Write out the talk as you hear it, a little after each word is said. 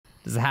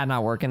Does the hat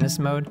not work in this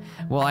mode?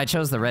 Well, I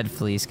chose the red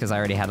fleece because I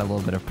already had a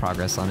little bit of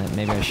progress on it.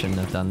 Maybe I shouldn't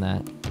have done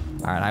that.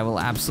 Alright, I will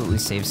absolutely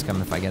save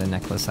scum if I get a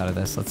necklace out of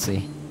this. Let's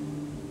see.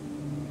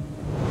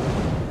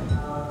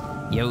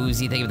 Yo,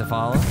 Uzi, thank you for the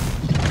follow.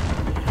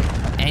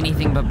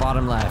 Anything but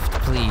bottom left,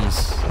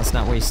 please. Let's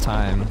not waste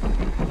time.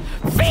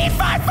 Feed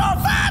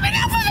 545!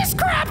 Enough of this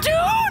crap, dude!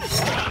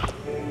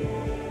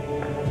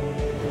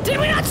 Did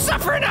we not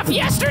suffer enough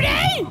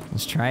yesterday?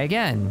 Let's try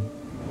again.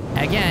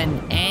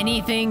 Again,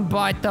 anything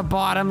but the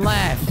bottom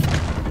left.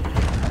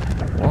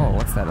 Whoa,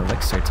 what's that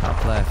elixir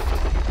top left?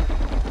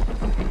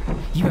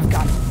 You have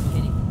got to be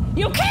kidding.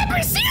 You can't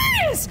be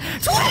serious!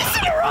 Twice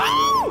in a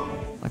row!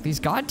 Like, these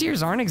god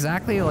tiers aren't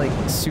exactly, like,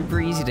 super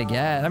easy to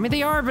get. I mean,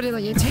 they are, but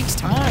it takes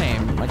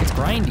time. Like, it's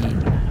grindy.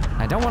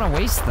 I don't want to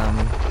waste them.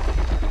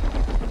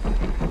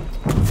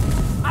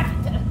 What?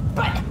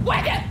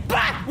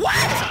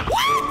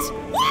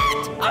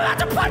 I'm about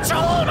to punch a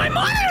hole in my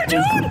monitor,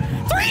 dude!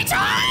 3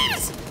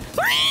 times!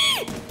 3!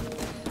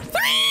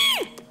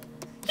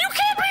 You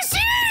can't be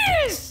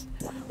serious!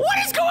 What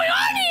is going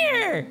on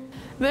here?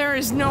 There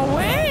is no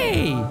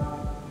way!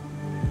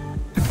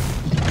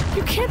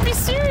 You can't be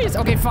serious!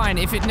 Okay, fine.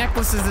 If it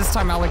necklaces this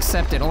time, I'll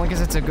accept it, only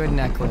because it's a good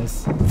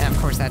necklace. And of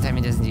course, that time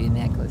it doesn't do a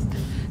necklace.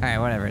 Alright,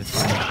 whatever, it's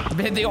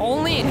fine. The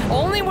only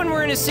when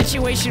we're in a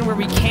situation where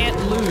we can't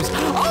lose.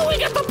 Oh, we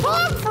got the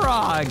POG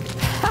frog!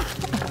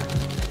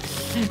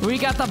 We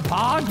got the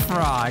POG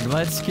frog,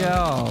 let's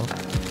go.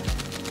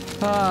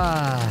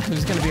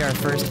 Who's gonna be our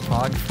first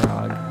POG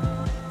frog?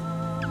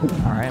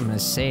 Alright, I'm gonna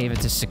save it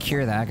to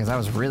secure that, because that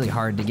was really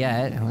hard to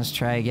get. And let's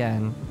try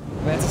again.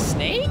 Wait, that's a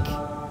snake?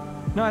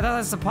 No, I thought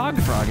that's the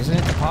POG frog. Isn't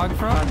it the POG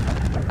frog?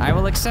 I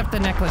will accept the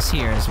necklace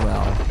here as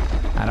well.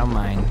 I don't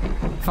mind.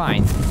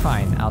 Fine,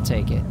 I'll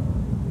take it.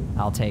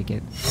 I'll take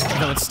it.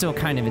 Though it's still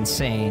kind of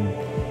insane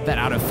that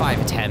out of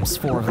 5 attempts,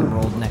 4 of them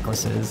rolled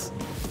necklaces.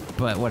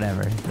 But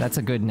whatever. That's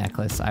a good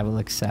necklace. I will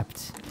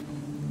accept.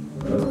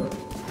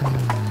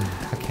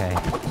 Okay.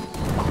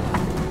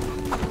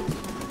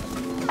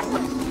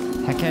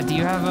 Heket, do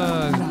you have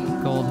a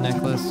gold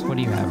necklace? What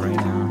do you have right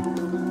now?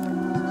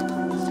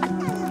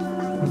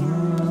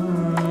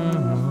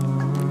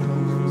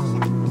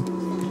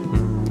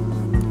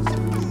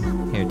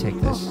 Here, take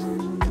this.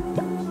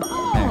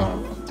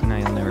 There. Now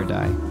you'll never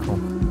die. Cool.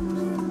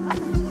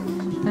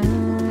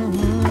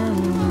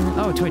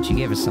 Oh, Twitch, you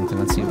gave us something.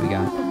 Let's see what we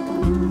got.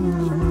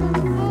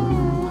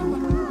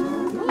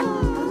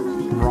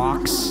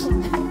 Rocks.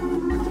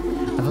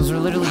 Those are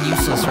literally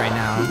useless right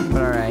now,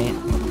 but alright.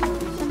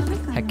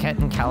 Heket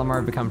and Calamar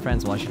have become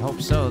friends. Well, I should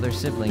hope so. They're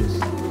siblings.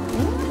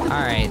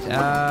 Alright,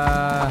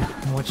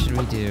 what should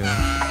we do?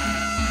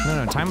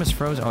 No, time was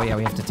frozen. Oh yeah,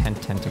 we have to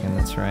tent again,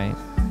 that's right.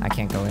 I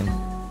can't go in.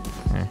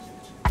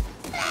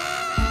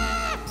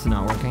 It's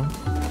not working.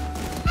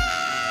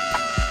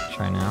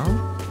 Try now.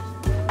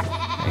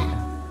 There you go.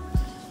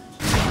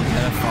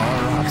 Gotta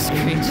follow rocks.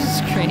 Creature's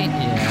great,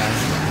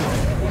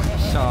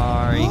 yeah.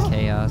 Sorry,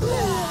 Chaos.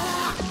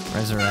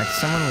 Resurrect.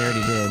 Someone we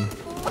already did.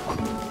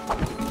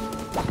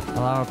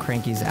 Hello,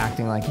 Cranky's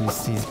acting like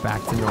he's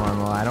back to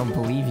normal. I don't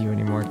believe you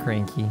anymore,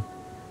 Cranky.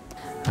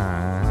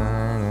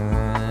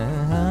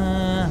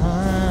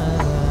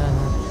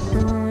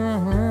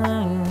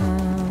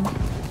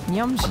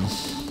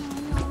 Yumsies.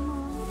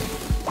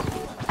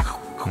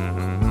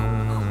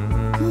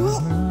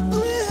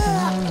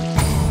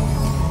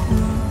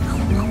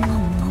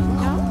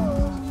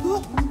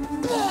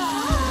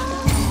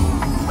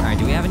 Alright,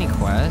 do we have any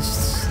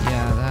quests?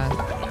 Yeah, that...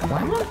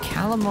 Why won't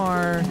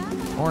Calamar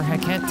or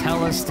Heket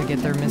tell us to get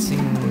their missing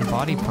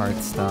body part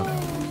stuff?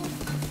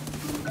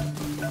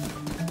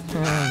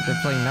 They're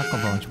playing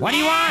Knucklebones. What do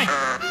you want?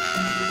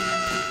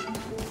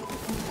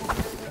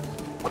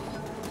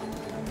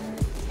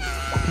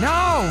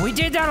 No! We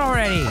did that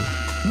already!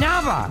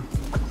 Nava!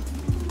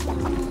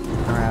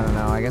 Alright, I don't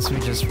know. I guess we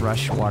just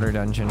rush Water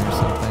Dungeon or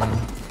something.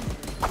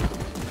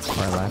 It's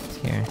far left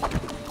here.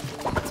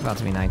 It's about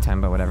to be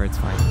nighttime, but whatever, it's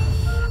fine.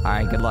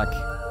 Alright, good luck.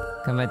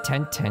 Come a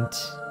tent.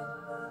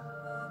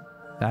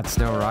 That's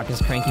no rock.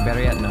 Is Cranky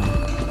better yet? No.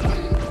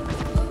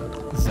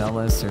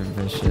 Zealous or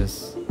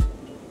Vicious?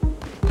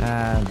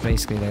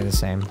 Basically they're the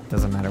same.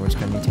 Doesn't matter which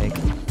gun you take.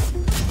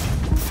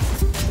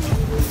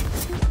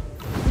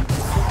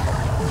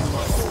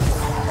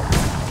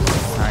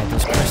 Alright,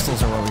 those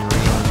crystals are what we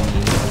really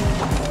need.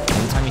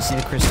 Anytime you see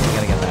the crystal, you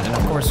gotta get that. And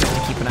of course, we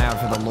have to keep an eye out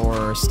for the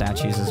lore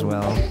statues as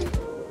well.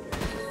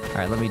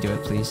 Alright, let me do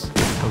it, please.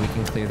 So we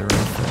can clear the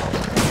room.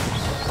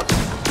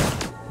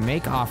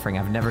 Make offering.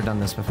 I've never done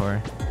this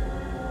before.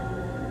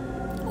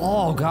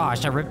 Oh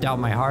gosh, I ripped out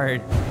my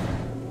heart.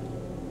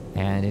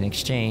 And in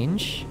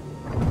exchange...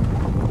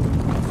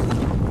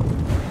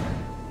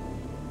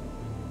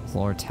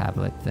 Lore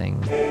tablet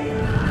thing.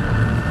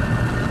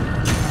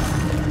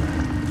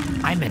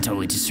 I I meant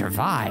only to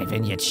survive,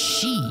 and yet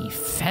she,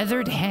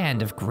 feathered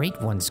hand of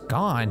great ones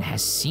gone,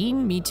 has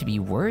seen me to be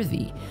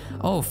worthy.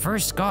 Oh,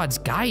 first gods,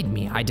 guide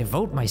me. I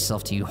devote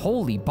myself to you,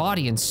 holy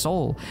body and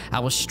soul. I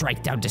will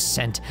strike down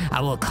dissent. I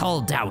will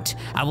cull doubt.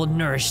 I will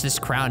nourish this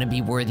crown and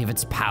be worthy of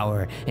its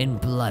power. In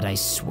blood, I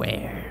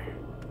swear.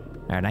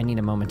 All right, I need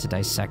a moment to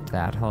dissect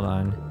that. Hold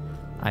on.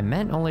 I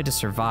meant only to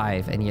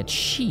survive, and yet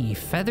she,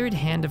 feathered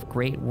hand of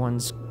great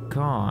ones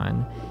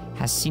gone,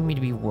 has seen me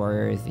to be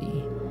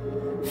worthy.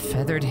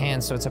 Feathered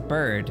hand, so it's a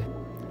bird.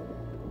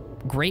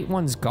 Great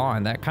one's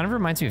gone. That kind of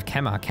reminds me of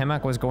Kemak.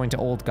 Kemak was going to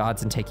old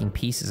gods and taking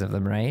pieces of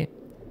them, right?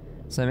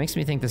 So that makes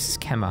me think this is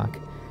Kemak.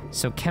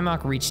 So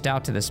Kemak reached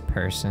out to this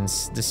person,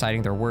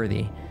 deciding they're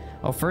worthy.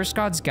 Oh, first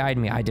gods guide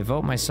me. I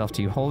devote myself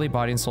to you. Holy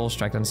body and soul,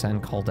 strike on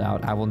send, called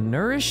out. I will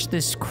nourish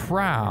this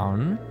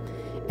crown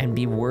and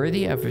be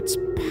worthy of its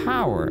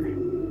power.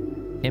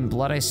 In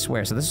blood, I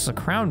swear. So this is a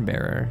crown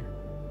bearer,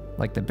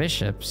 like the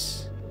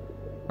bishops,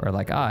 or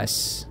like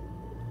us.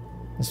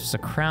 This was a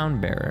crown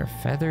bearer,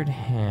 feathered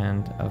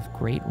hand of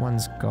great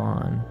ones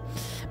gone.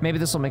 Maybe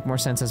this will make more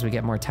sense as we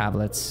get more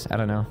tablets. I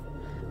don't know.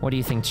 What do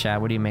you think,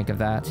 Chad? What do you make of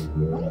that?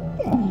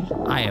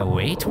 I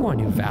await one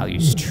who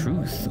values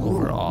truth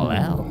over all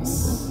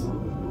else.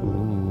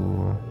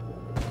 Ooh.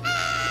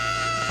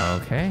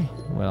 Okay,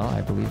 well,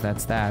 I believe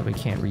that's that. We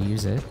can't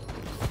reuse it.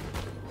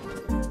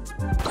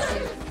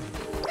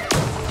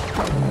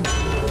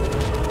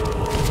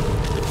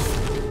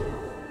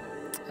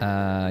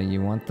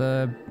 You want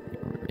the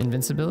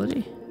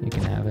invincibility? You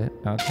can have it.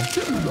 Okay.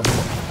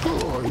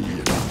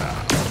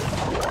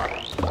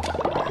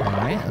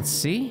 Alright, let's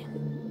see.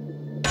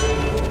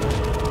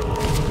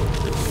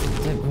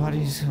 Dead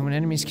bodies, when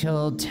enemies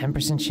killed,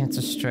 10% chance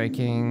of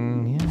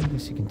striking. Yeah, I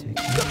guess you can take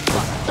it.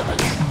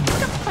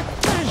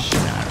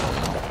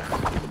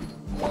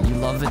 You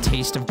love the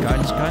taste of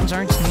guns. Guns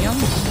aren't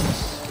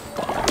yummies.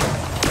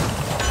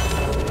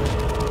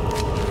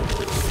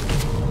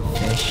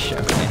 Fish,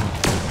 okay.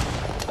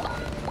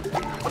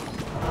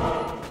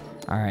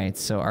 Alright,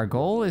 so our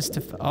goal is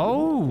to...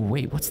 Oh,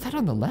 wait, what's that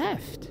on the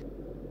left?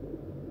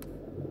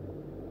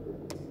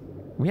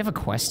 We have a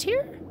quest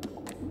here?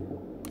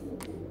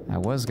 I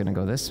was gonna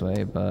go this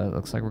way, but it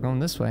looks like we're going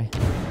this way.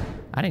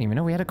 I didn't even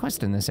know we had a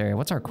quest in this area.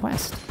 What's our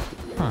quest?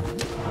 Huh.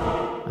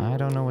 I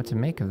don't know what to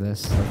make of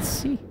this. Let's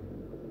see.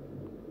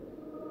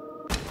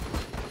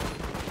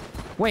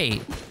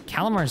 Wait,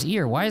 Calamar's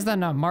ear. Why is that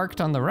not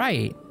marked on the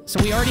right?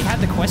 So we already had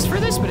the quest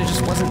for this, but it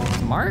just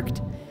wasn't marked?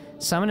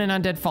 Summon an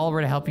undead follower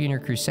to help you in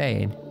your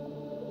crusade.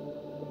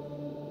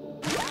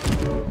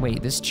 Wait,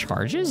 this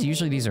charges?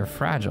 Usually these are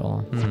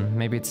fragile.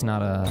 Maybe it's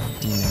not a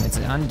demon. It's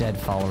an undead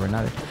follower,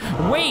 not a...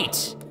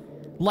 Wait!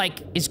 Like,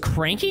 is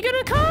Cranky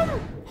gonna come?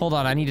 Hold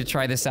on, I need to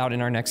try this out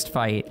in our next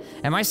fight.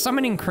 Am I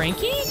summoning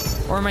Cranky?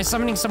 Or am I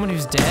summoning someone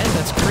who's dead?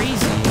 That's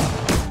crazy.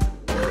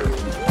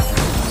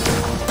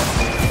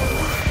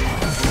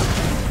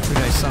 Who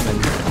did I summon?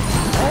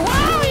 Oh,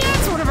 wow, yeah,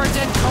 it's one of our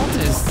dead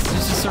cultists.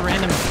 It's just a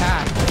random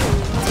cat.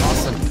 That's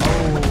awesome.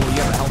 Oh,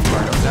 you have a health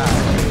bar, don't die.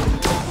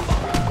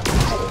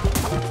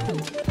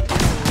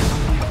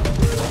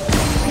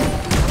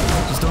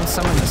 Just don't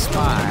summon the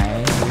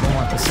spy. We don't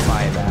want the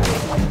spy back.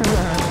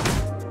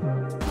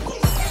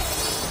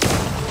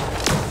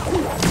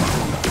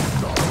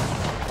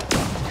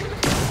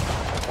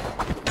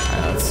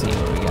 Alright, let's see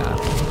what we got.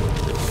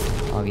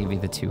 I'll give you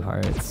the 2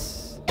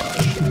 hearts.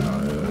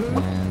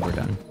 And we're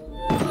done.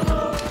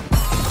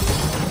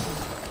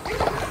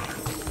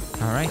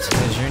 Alright, so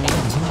the journey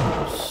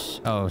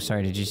continues. Oh,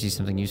 sorry, did you see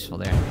something useful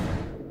there?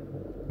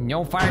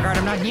 No, Fireguard,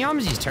 I'm not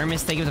Yumsies.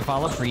 Terminus, thank you for the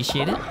follow,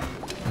 appreciate it.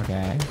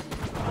 Okay.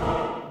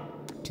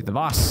 To the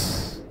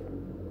boss.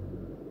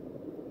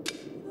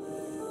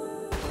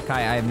 Kai,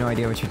 I have no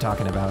idea what you're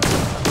talking about.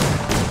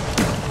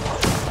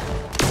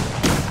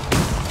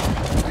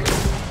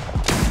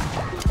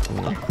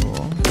 Cool,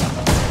 cool.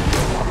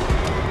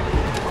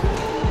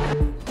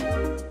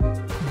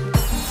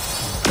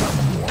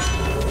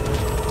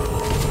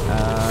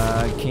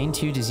 Gain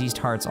 2 diseased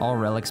hearts, all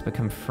relics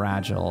become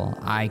fragile.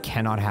 I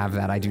cannot have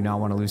that. I do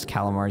not want to lose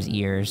Calamar's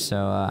ears, so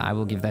I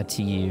will give that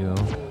to you.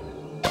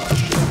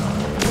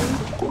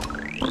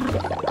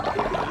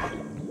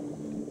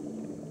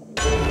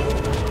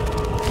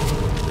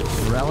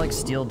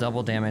 Relics deal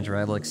double damage,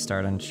 relics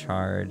start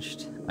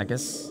uncharged. I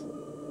guess...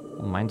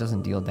 Well, mine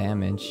doesn't deal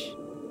damage.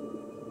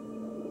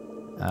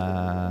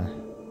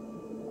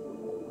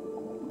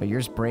 But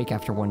yours break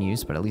after 1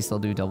 use, but at least they'll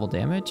do double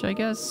damage, I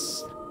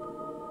guess?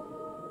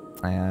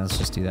 Yeah, let's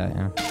just do that,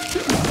 yeah.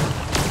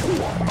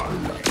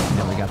 And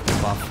then we got the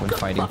buff when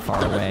fighting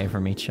far away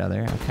from each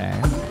other, okay.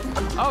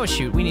 Oh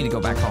shoot, we need to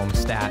go back home,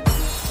 stat.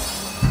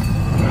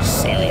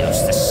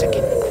 Celios the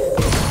Second.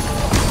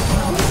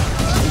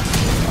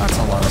 That's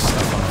a lot of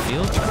stuff on the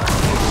field.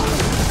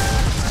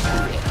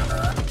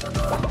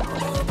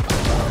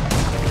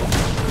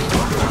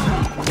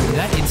 Did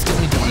that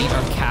instantly delete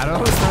our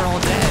Katos? They're all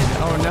dead.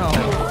 Oh no.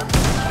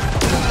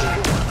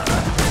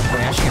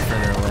 Wait, I should get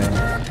further away.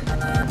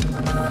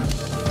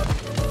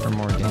 For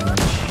more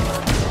damage.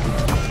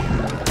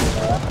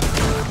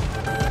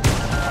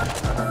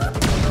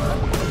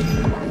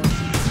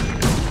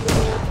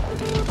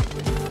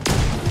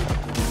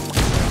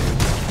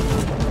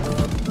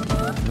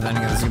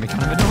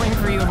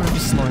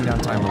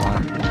 one time a lot.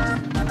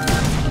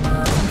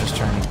 I'm just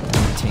trying to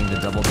maintain the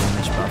double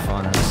damage buff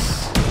on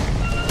us.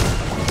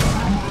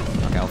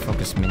 Okay, I'll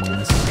focus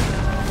minions.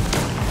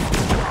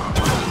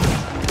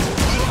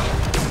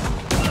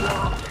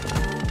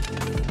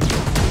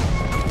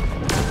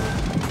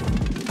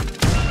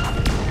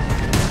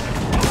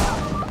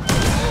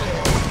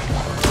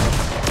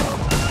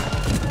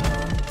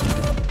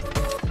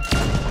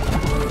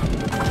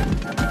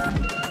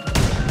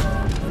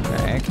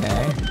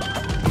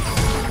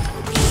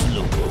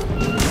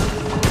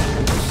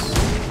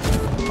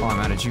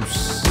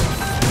 Juice.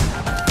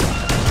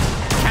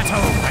 Kato,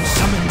 I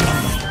summon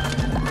thee.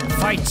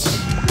 Fight!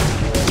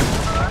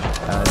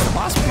 The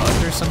boss pug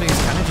or something is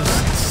kind of just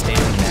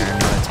standing there and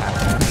not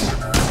attacking us.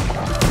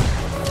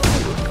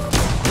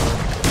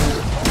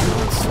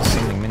 Oh, it's still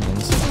sending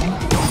minions.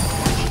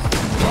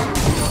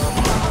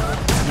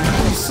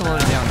 You slowed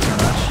it down too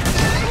much.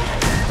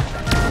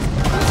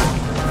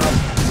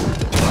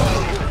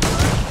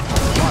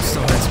 The boss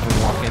still hurts if we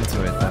walk into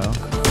it though.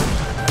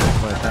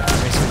 But that's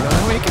basically the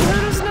only way it can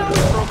hurt us now.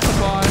 Broke the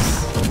boss.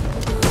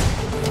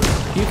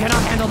 You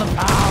cannot handle the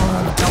power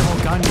of double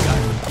gun.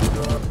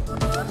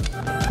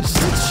 This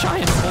is a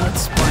giant bullet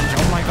sponge.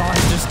 Oh my god,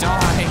 just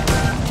die.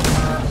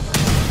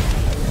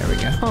 There we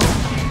go.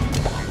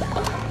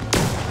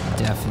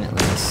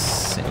 Definitely.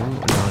 Ooh,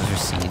 those are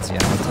seeds.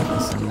 Yeah, I'll take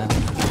this in then.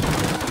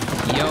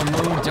 Yo,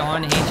 moved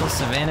on, Angel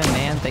Savannah,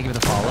 man. Thank you for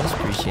the follows.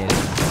 Appreciate it.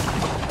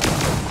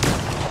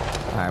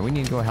 Alright, we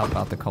need to go help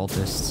out the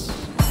cultists.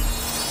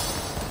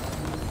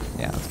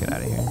 Yeah, let's get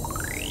out of here.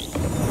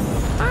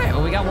 Alright,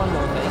 well, we got one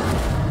more thing.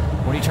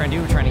 What are you trying to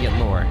do? We're trying to get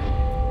lore.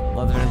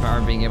 Love and power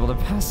being able to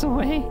pass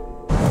away.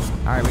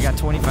 Alright, we got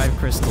 25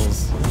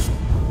 crystals.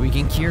 We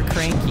can cure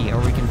Cranky, or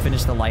we can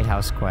finish the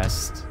lighthouse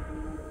quest.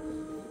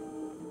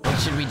 What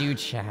should we do,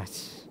 chat?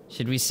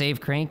 Should we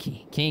save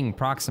Cranky? King,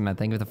 Proxima,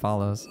 thank you for the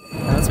follows.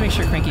 Now let's make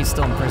sure Cranky's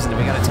still in prison.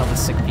 We gotta tell the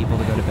sick people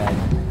to go to bed.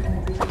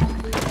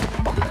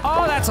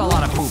 Oh, that's a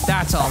lot of poop.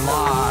 That's a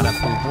lot of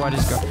poop. What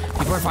is going?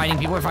 People are fighting.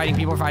 People are fighting.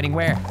 People are fighting.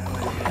 Where?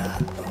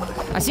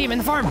 I see him in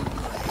the farm.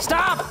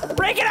 Stop!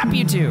 Break it up,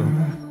 you two!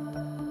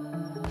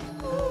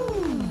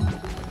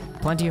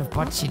 Plenty of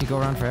butt to go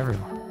around for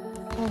everyone.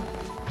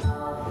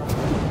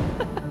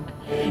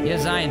 Yeah,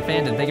 Zion,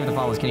 Fandom, thank you for the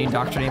follows. Can you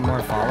indoctrinate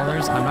more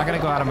followers? I'm not gonna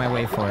go out of my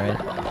way for it.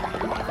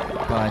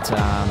 But,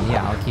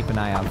 yeah, I'll keep an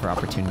eye out for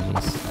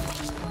opportunities.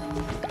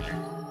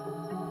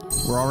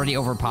 We're already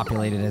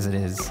overpopulated as it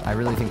is. I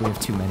really think we have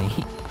too many.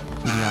 We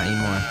do not need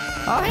more.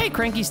 Oh, hey,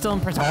 Cranky's still in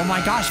prison. Oh my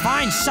gosh,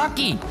 fine,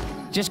 sucky!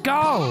 Just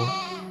go!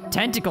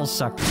 Tentacles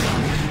suck. So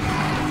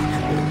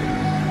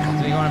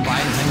you want to buy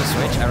Nintendo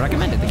Switch? I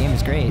recommend it. The game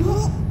is great. I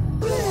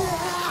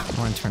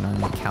want to turn on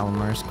the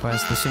Calamar's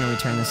quest. The sooner we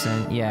turn this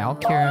in, yeah, I'll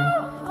cure him.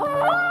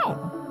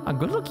 Oh, a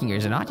good-looking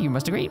is it not? You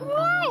must agree.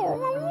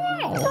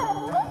 Alright.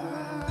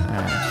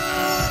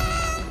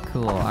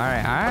 Cool.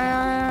 Alright.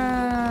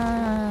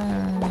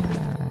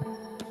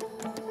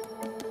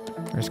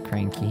 Where's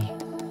Cranky?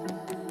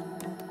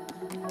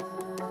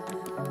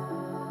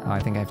 Oh, I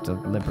think I have to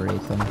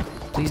liberate them.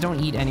 Please don't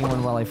eat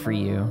anyone while I free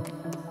you.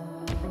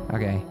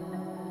 Okay.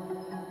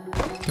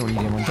 Don't eat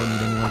anyone, don't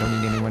eat anyone, don't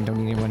eat anyone, don't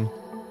eat anyone.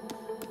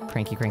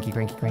 Cranky, Cranky,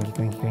 Cranky, Cranky,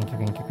 Cranky, Cranky,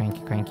 Cranky,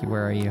 Cranky, Cranky,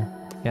 where are you?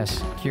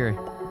 Yes, cure.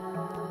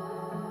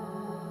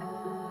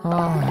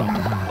 Oh,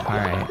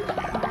 alright.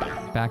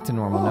 Back to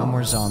normal, no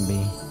more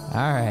zombie.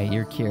 Alright,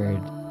 you're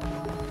cured.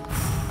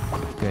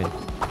 Good.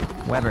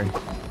 Weber,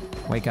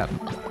 wake up.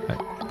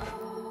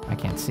 I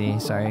can't see,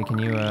 sorry, can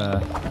you,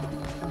 there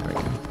we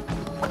go.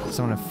 Just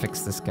want to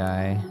fix this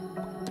guy.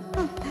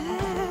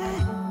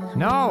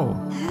 No!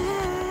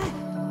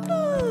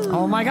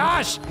 Oh my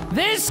gosh!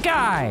 This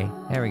guy!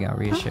 There we go,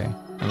 reassure.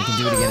 And we can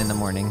do it again in the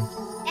morning.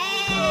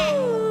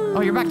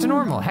 Oh, you're back to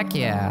normal. Heck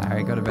yeah.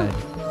 Alright, go to bed.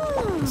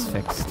 It's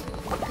fixed.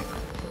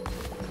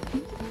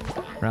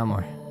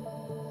 Realmore.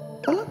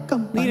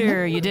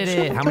 Leader, you did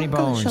it. How many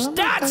bones?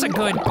 That's a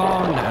good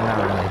bone! No, not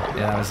really.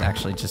 Yeah, that was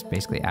actually just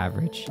basically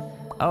average.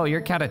 Oh,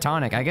 you're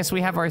catatonic. I guess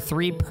we have our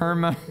 3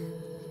 perma...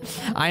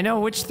 I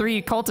know which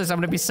 3 cultists I'm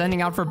gonna be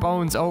sending out for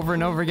bones over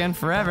and over again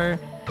forever.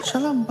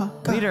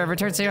 Leader, I've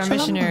returned to save my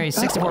missionary.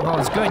 64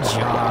 bones. Good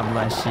job,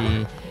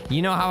 Leshy.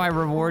 You know how I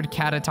reward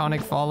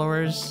catatonic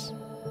followers?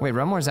 Wait,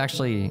 Rumor's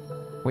actually...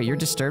 Wait, you're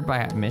disturbed by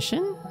a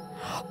mission?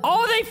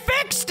 Oh, they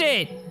fixed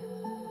it!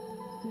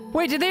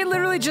 Wait, did they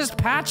literally just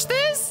patch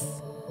this?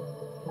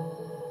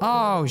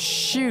 Oh,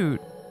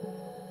 shoot.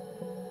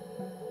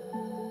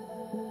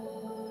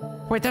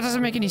 Wait, that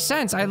doesn't make any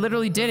sense. I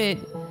literally did it.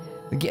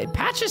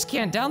 Patches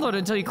can't download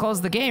until you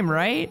close the game,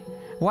 right?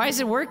 Why is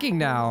it working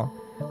now?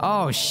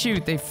 Oh,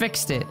 shoot, they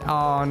fixed it.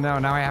 Oh, no,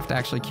 now I have to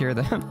actually cure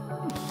them.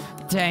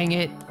 Dang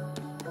it.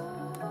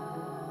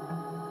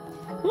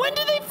 When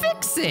did they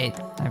fix it?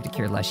 I have to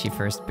cure Leshy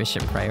first,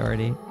 Bishop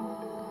priority.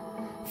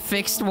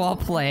 Fixed while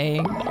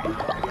playing.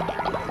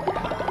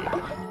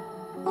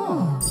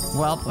 Oh.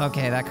 Well,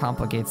 okay, that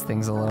complicates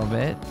things a little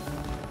bit.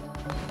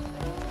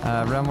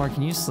 Relmore,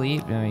 can you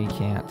sleep? No, you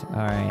can't.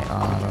 Alright, oh,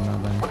 I don't know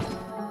then.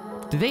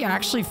 Did they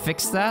actually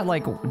fix that,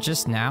 like,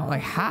 just now?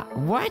 Like, how?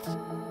 What?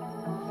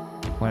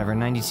 Whatever,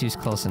 92 is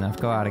close enough.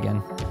 Go out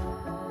again.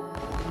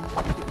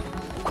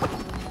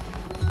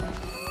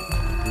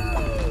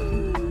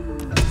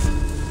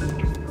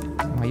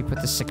 Oh, you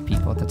put the sick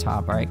people at the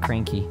top. Alright,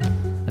 Cranky.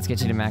 Let's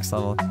get you to max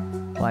level.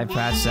 Live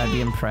patch, that'd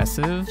be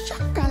impressive.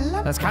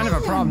 That's kind of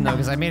a problem though,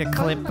 because I made a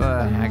clip,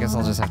 I guess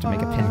I'll just have to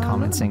make a pinned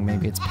comment saying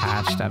maybe it's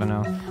patched, I don't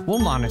know. We'll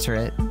monitor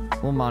it.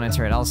 We'll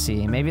monitor it, I'll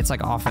see. Maybe it's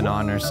like off and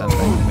on or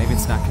something. Maybe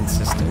it's not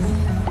consistent.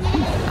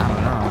 I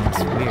don't know,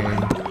 it's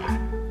weird.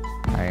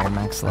 Alright, you're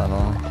max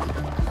level.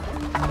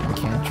 We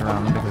can't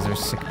drum because there's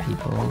sick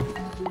people.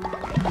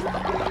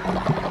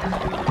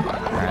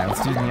 Alright,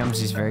 let's do the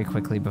Yumsies very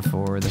quickly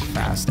before the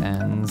fast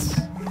ends.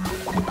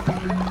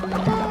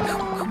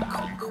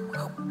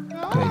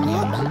 Good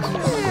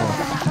Yumsies.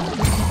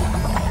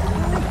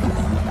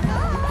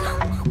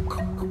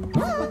 Cool.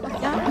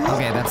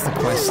 Okay, that's the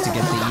quest to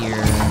get the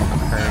ear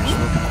purged.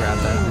 We'll grab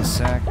that in a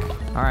sec.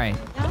 Alright,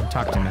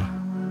 talk to me.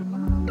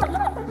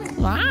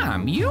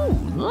 Lamb, you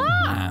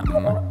lamb!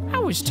 I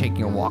was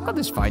taking a walk on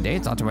this fine day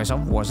and thought to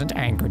myself, wasn't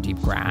Anchor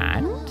Deep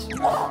grand?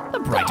 The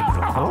bright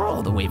blue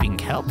coral, the waving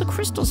kelp, the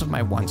crystals of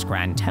my once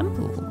grand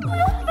temple.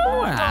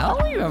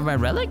 Well, you have my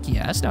relic,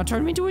 yes. Now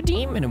turn me to a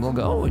demon and we'll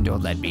go and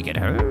don't let me get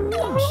hurt.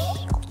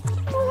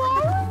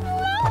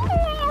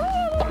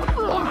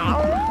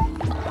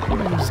 What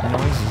are these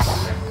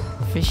noises?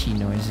 Fishy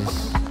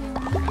noises.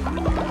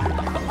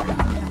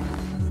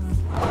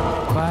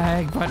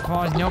 Quag, butt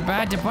paws, no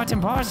bad to butt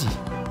and paws.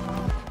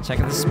 Check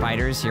out the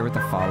spiders here with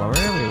the follower.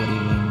 Wait, what do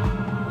you mean?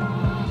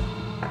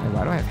 Wait,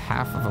 why do I have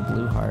half of a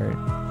blue heart?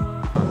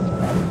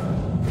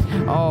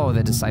 Oh,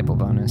 the disciple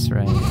bonus,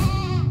 right.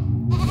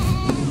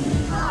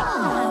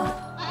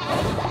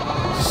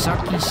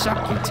 Sucky,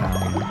 sucky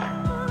time.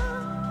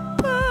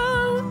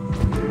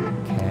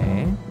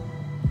 Okay.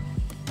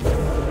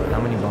 How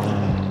many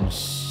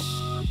bones?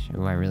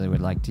 Oh, I really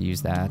would like to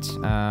use that.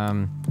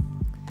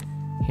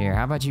 Here,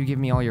 how about you give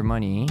me all your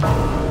money,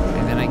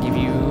 and then I give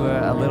you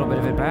a little bit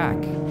of it back.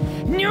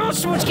 No,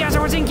 Switchcast, I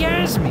wasn't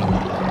gas me! You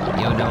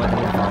don't know what to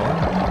follow?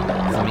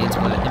 Does it mean to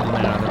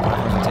implement on other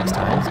platforms it takes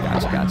time?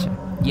 Gotcha.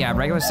 Yeah,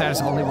 regular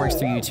status only works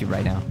through YouTube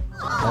right now.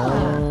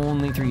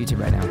 Only through YouTube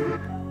right now.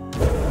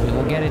 We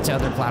will get it to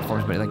other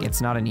platforms, but like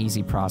it's not an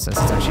easy process.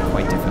 It's actually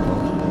quite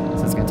difficult,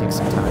 so it's gonna take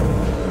some time.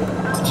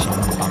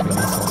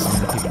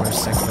 Some people are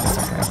sick, but it's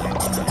okay.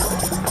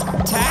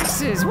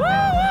 Taxes! Woo, woo,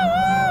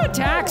 woo!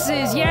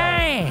 Taxes!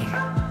 Yay!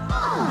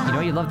 You know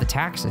you love the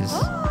taxes.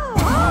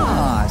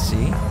 Ah,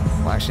 see?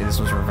 Well, actually, this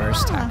was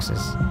reverse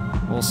taxes.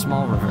 Well,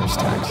 small reverse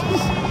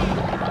taxes.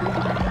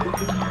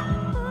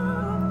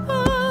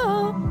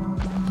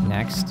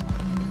 Next.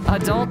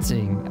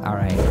 Adulting.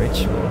 Alright,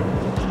 ritual.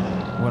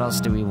 What else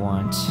do we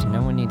want?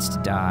 No one needs to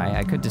die.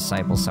 I could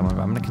disciple someone,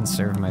 but I'm gonna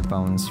conserve my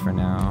bones for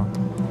now.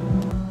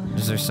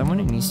 Is there someone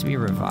who needs to be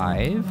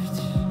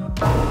revived?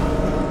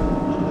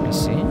 Let me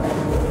see.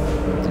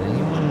 Did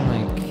anyone,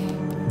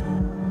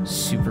 like,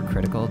 super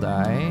critical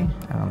die?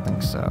 I don't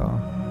think so.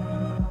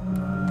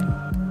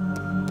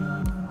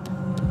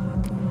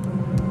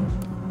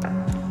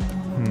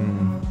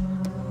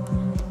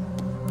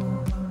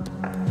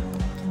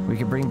 We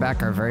could bring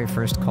back our very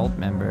first cult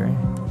member,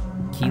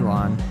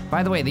 Keelan.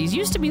 By the way, these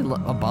used to be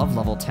above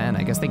level 10.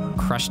 I guess they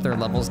crushed their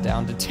levels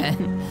down to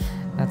 10.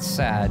 That's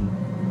sad.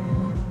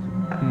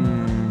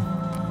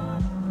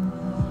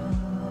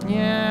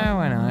 Yeah,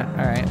 why not?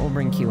 Alright, we'll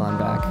bring Keelan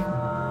back.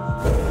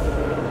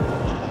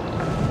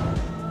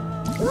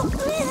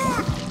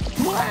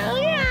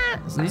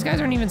 So these guys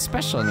aren't even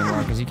special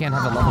anymore because you can't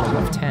have a level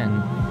above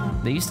 10.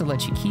 They used to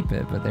let you keep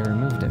it, but they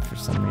removed it for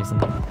some reason.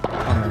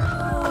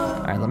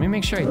 Alright, let me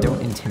make sure I don't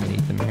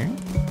intimidate them here.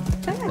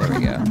 There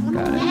we go,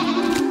 got it.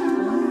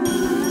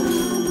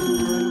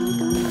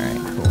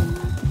 Alright, cool.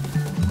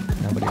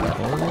 Nobody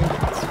leveled.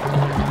 That's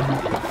fine.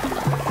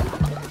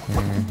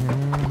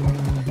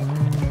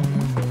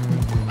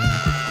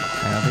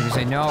 I don't think we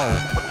say no.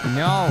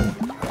 No!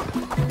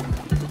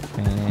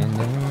 And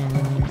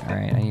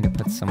alright, I need to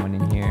put someone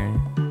in here.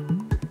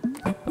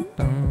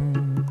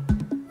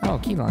 Oh,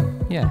 Keelan.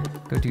 Yeah,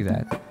 go do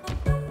that.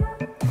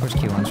 Of course,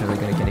 Keelan's really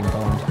good at getting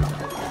boned.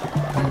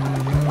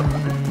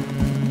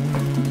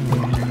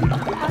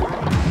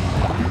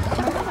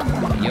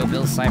 Yo,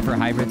 Bill Cypher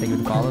Hybrid, thank you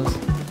for the follows.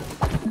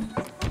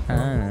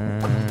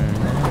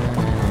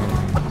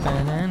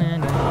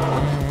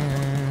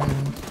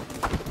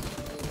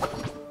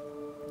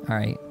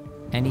 Alright.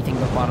 Anything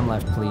but bottom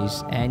left,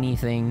 please.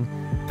 Anything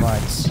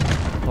but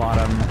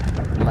bottom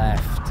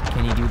left.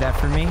 Can you do that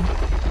for me?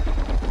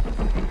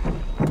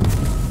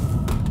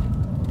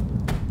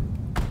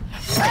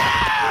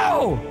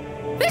 No!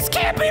 This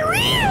can't be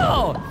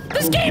real!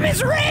 This game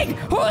is rigged!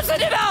 Who's the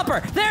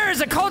developer? There is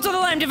a Cult of the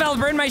Lamb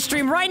developer in my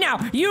stream right now.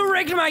 You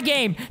rigged my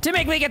game to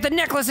make me get the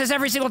necklaces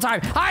every single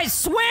time. I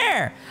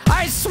swear!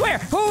 I swear!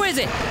 Who is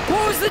it?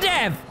 Who's the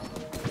dev?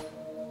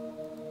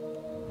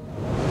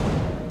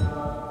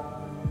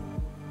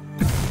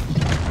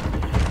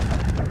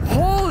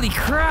 Holy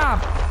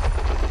crap!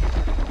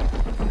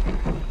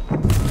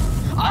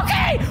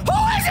 Okay! Who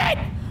is it?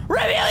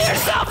 Reveal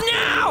yourself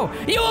now!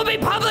 You will be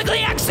publicly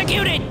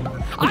executed!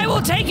 I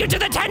will take you to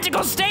the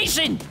tentacle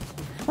station!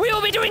 We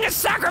will be doing a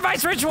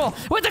sacrifice ritual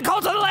with the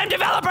Cult of the Lamb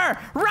developer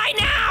right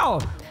now!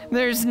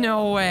 There's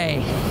no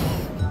way.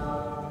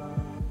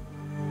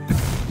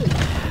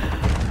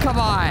 Come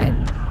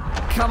on.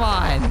 Come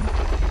on.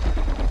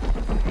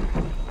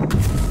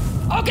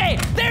 Okay,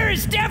 there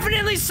is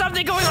definitely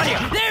something going on here.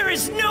 There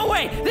is no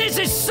way. This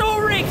is so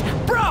rigged.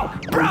 Bro.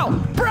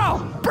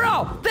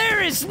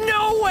 There is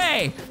no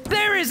way.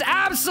 There is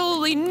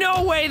absolutely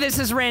no way this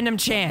is random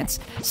chance.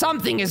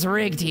 Something is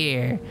rigged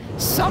here.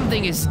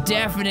 Something is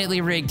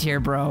definitely rigged here,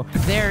 bro.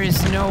 There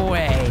is no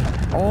way.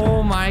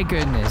 Oh my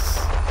goodness.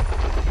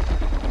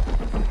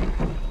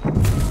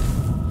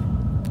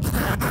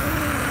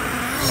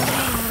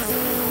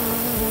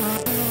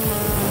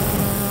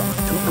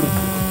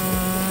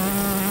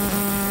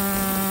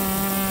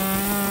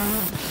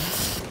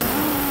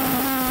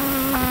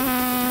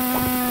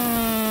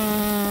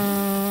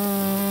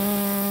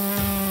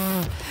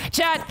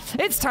 Chat,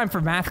 it's time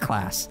for math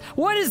class.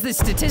 What is the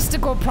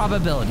statistical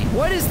probability?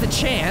 What is the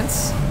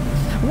chance?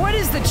 What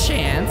is the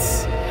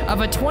chance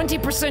of a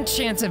 20%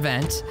 chance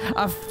event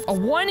of a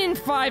 1 in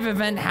 5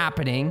 event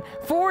happening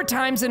 4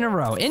 times in a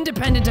row?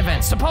 Independent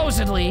events,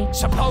 supposedly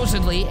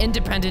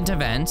independent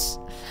events.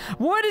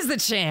 What is the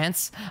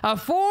chance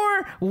of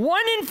 4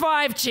 1 in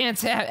 5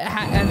 chance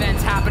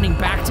events happening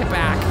back to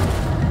back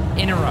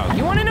in a row?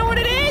 You wanna know what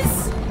it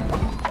is?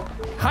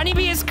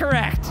 Honeybee is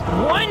correct.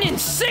 1 in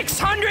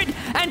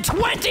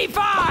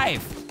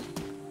 625.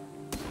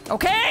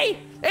 Okay?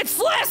 It's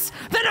less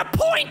than a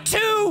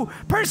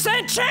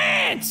 0.2%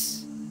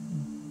 chance.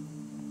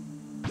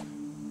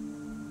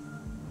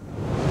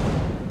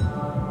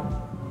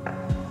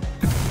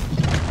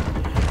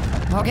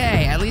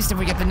 Okay, at least if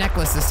we get the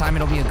necklace this time,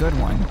 it'll be a good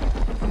one.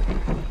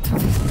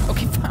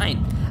 Okay,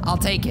 fine. I'll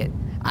take it.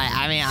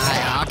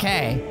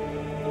 Okay.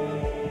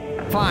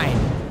 Fine.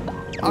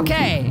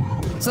 Okay.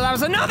 So that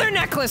was another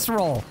necklace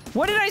roll.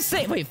 What did I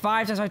say? Wait,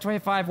 5 times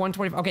 25,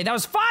 125. Okay, that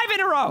was 5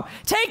 in a row.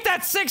 Take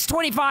that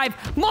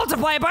 625,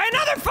 multiply it by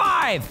another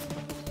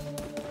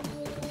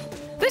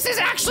 5. This is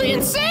actually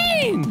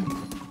insane.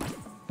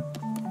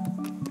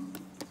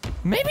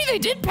 Maybe they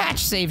did patch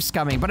save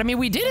scumming, but I mean,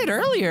 we did it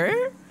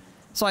earlier.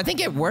 So I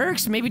think it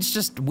works. Maybe it's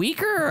just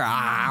weaker,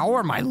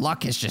 or my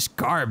luck is just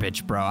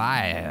garbage, bro.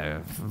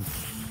 I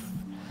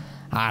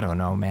don't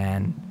know,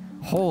 man.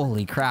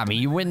 Holy crap,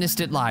 you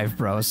witnessed it live,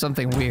 bro.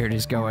 Something weird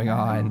is going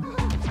on.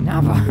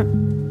 Nava.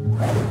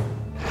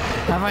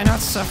 Have I not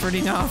suffered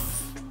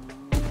enough?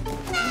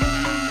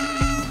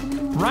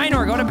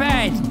 Rhinor, go to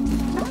bed!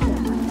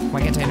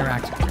 Why can't I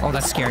interact? Oh,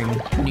 that's scaring me.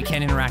 When you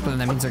can't interact with them,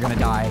 that means they're gonna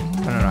die.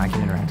 No, I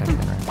can interact,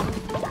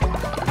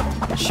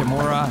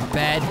 Shimura,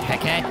 bed,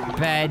 Heket,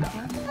 bed.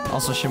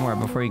 Also, Shimura,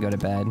 before you go to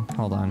bed,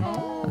 hold on.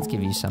 Let's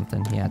give you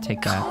something. Yeah,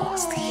 take that.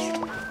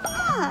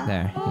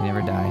 There, you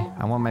never die.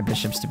 I want my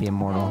bishops to be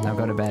immortal. Now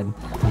go to bed.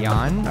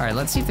 Yawn? Alright,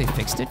 let's see if they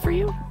fixed it for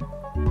you.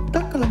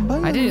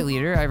 I did it,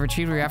 leader. I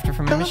retrieved your after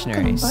from a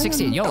missionary.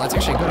 68. Yo, that's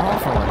actually a good haul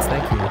for once.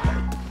 Thank you.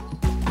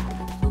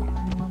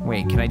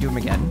 Wait, can I do them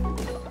again?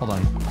 Hold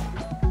on.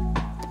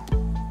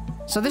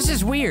 So this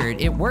is weird.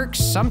 It works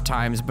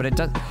sometimes, but it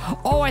does.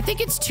 Oh, I think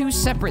it's 2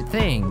 separate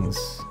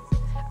things.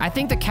 I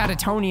think the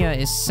catatonia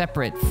is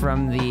separate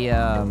from the,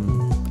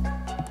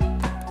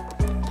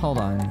 hold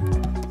on.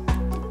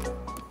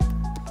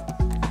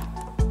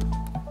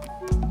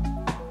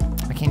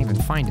 Can't even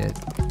find it.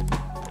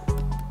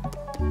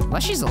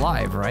 Leshy's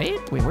alive, right?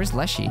 Wait, where's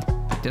Leshy?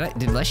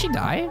 Did Leshy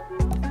die?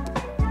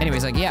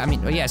 Anyways, like, yeah, I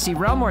mean, yeah, see,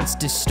 Realmort's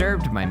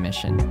disturbed my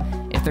mission.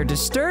 If they're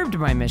disturbed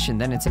my mission,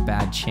 then it's a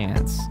bad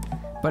chance.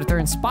 But if they're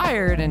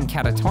inspired and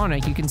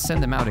catatonic, you can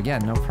send them out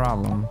again, no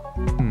problem.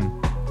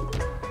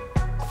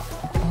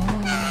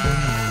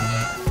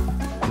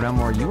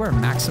 Realmort, you are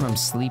maximum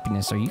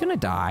sleepiness. Are you gonna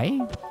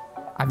die?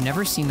 I've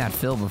never seen that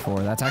fill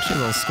before. That's actually a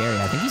little scary.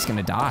 I think he's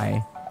gonna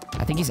die.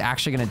 I think he's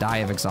actually gonna die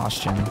of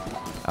exhaustion.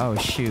 Oh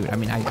shoot, I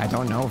mean, I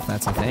don't know if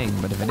that's a thing,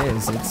 but if it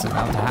is, it's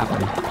about to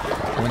happen.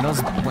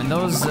 When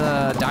those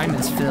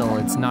diamonds fill,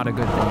 it's not a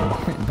good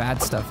thing. Bad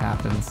stuff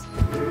happens.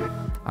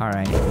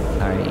 Alright,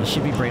 you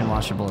should be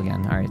brainwashable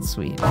again. Alright,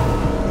 sweet.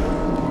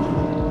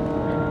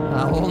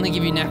 I'll only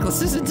give you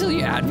necklaces until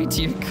you add me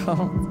to your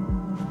cult.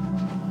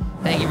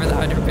 Thank you for the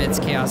 100 bits,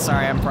 Chaos.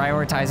 Sorry, I'm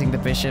prioritizing the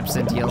bishops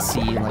and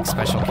DLC, like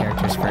special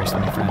characters first,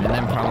 my friend, and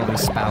then probably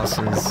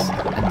spouses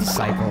and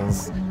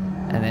disciples.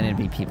 And then it'd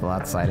be people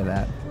outside of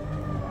that.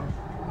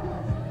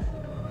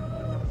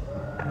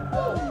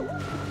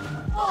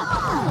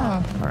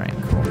 Alright,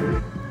 cool.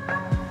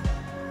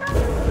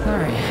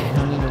 Alright,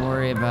 no need to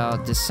worry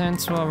about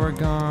descents while we're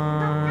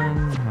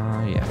gone.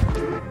 Oh, yeah.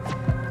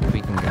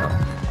 We can go.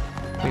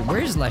 Wait,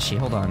 where's Leshy?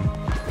 Hold on.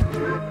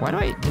 Why do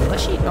did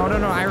Leshy? Oh,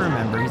 no, I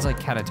remember. He's like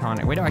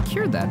catatonic. Wait, no, I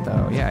cured that,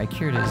 though. Yeah, I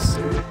cured his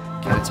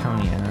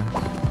catatonia.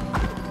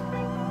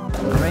 I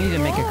might need to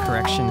make a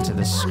correction to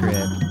the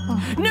script.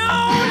 No!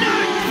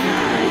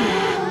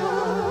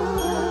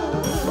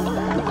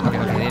 Okay,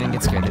 they didn't get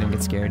get scared. They don't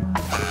get scared.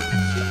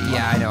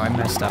 Yeah, I know. I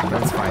messed up,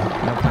 but it's fine.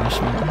 No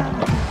punishment.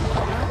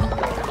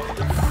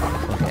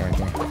 Okay.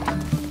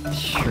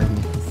 Sure.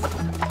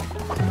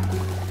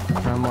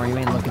 More, you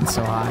ain't looking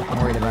so hot.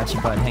 I'm worried about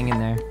you, bud. Hang in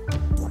there.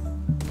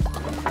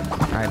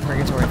 Alright,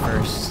 purgatory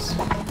first.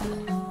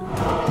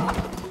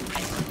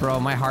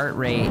 Bro, my heart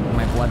rate,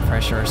 my blood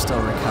pressure are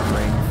still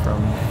recovering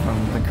from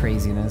the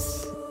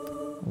craziness.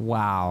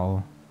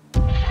 Wow.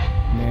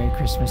 Merry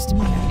Christmas to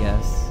me, I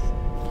guess.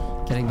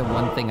 Getting the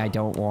one thing I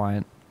don't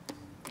want.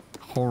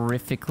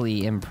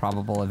 Horrifically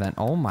improbable event.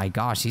 Oh my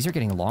gosh, these are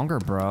getting longer,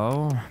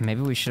 bro.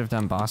 Maybe we should have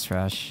done boss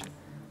rush.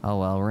 Oh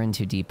well, we're in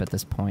too deep at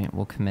this point.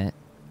 We'll commit.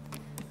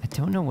 I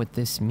don't know what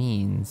this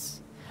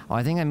means. Oh,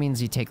 I think that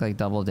means you take like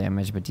double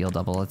damage but deal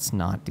double. Let's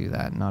not do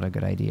that. Not a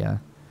good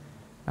idea.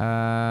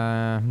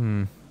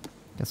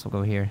 Guess we'll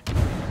go here.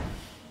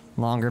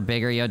 Longer,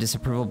 bigger. Yo,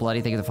 disapproval,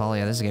 bloody. Think of the follow.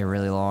 Yeah, this is getting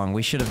really long.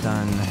 We should have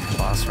done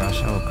boss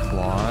rush. Oh,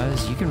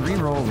 claws. You can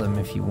re-roll them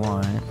if you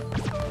want.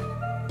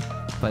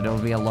 But it'll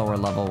be a lower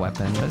level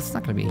weapon, but it's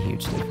not going to be a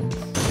huge difference.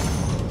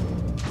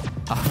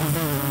 Oh.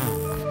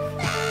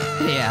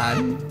 Yeah.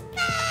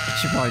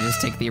 Should probably just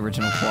take the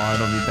original claw.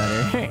 It'll be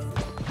better.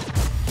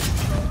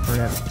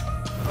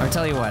 Or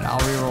tell you what, I'll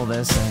re-roll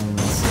this and...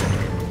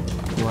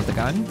 You want the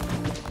gun?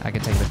 I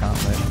can take the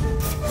gauntlet.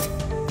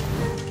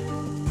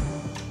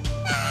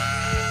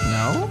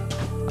 No?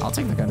 I'll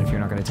take the gun if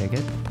you're not gonna take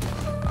it.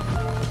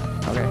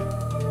 Okay.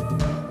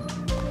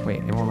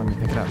 Wait, it won't let me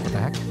pick it up. What the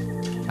heck?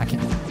 I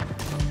can't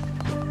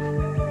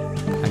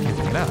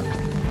pick it up.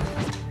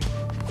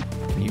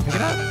 Can you pick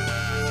it up?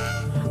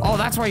 Oh,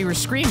 that's why you were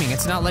screaming.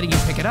 It's not letting you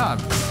pick it up.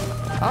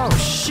 Oh,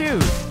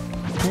 shoot.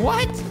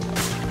 What?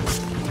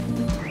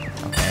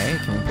 Okay,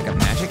 can we pick up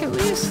magic at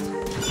least?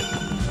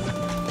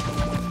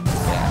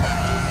 Yeah.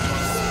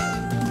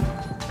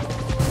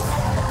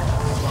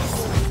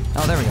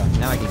 Oh, there we go.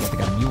 Now I can get the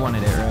gun. You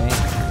wanted it, right?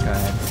 Go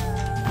ahead.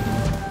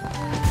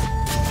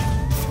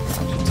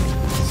 I'll just take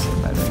this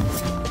better.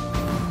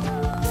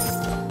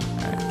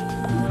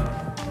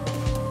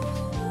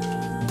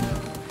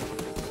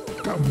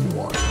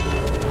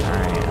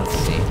 Alright, let's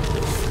see.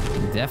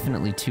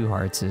 Definitely 2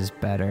 hearts is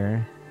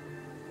better.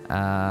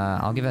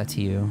 I'll give that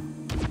to you.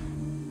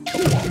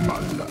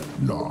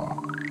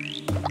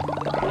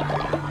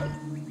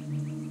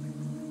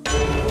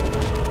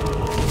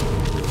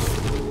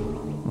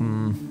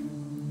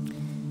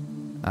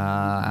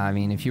 I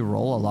mean, if you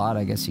roll a lot,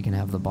 I guess you can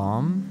have the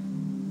bomb.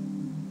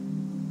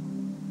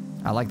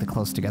 I like the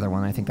close together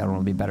one. I think that one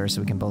will be better so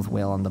we can both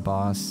wail on the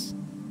boss.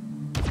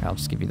 Here, I'll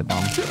just give you the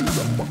bomb.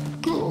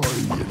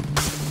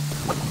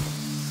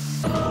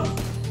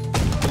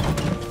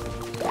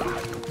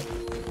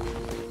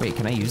 Wait,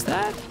 can I use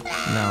that?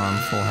 No, I'm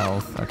full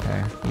health.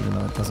 Okay, even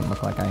though it doesn't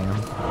look like I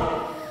am.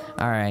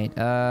 Alright,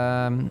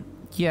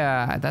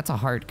 yeah, that's a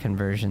heart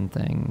conversion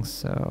thing,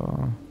 so...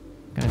 I'm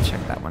gonna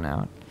check that one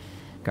out.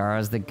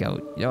 Gara's the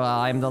goat. Well,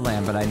 I'm the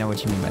lamb, but I know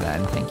what you mean by that,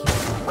 and thank you.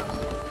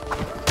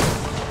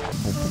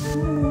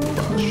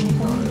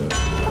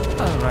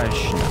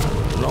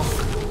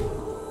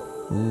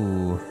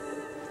 Ooh.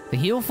 The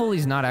heal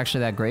fully's not actually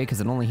that great, because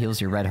it only heals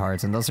your red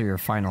hearts, and those are your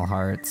final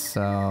hearts,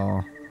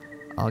 so...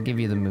 I'll give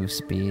you the move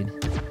speed.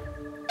 Did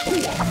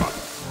we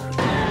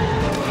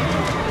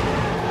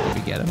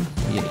get him?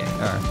 Yeah,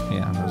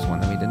 yeah, there was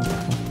one that we didn't.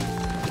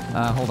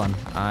 Hold on.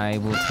 I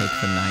will take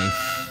the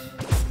knife.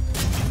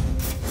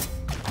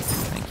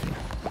 Thank you.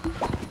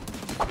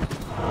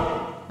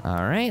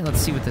 Alright, let's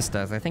see what this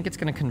does. I think it's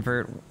gonna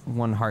convert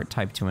one heart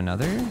type to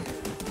another.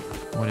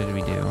 What did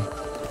we do?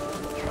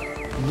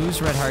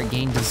 Lose red heart,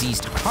 gain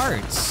diseased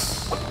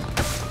hearts.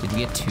 Did we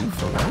get 2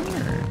 for one,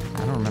 or?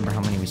 I don't remember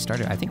how many we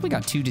started. I think we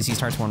got 2 diseased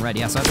hearts, 1 red.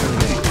 Yeah, so that's really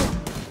good.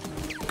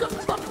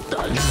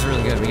 This is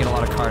really good. We get a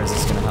lot of cards.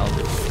 This is gonna help.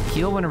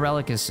 Heal when a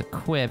relic is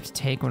equipped.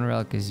 Take when a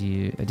relic is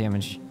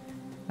damage.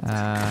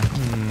 I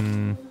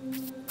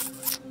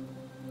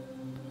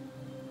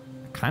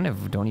kind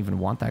of don't even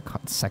want that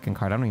second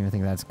card. I don't even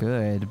think that's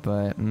good,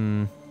 but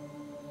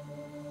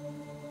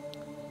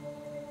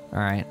all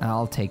right,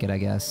 I'll take it, I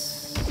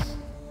guess.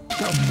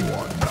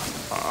 Oh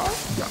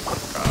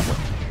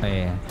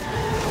yeah.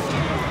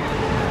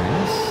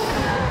 Nice.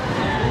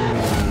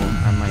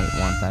 I might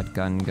want that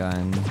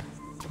gun.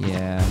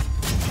 Yeah.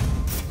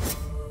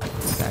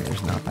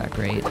 Stagger's not that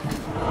great.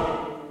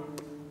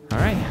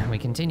 Alright, we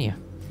continue.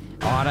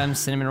 Autumn,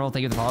 cinnamon roll,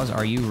 thank you for the follows.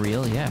 Are you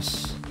real?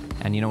 Yes.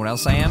 And you know what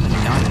else I am?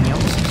 Not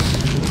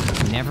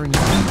Gnosis. Never knew.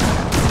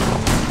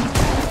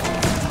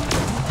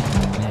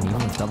 Man, even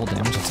with double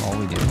damage, that's all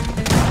we do.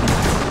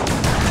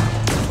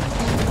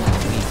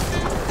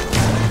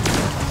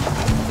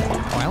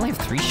 Oh, I only have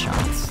 3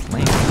 shots.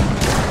 Lame.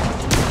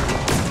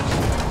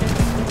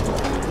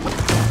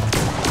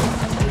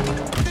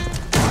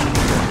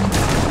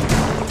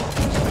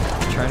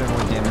 Try to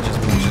avoid damage as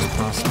much as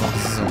possible.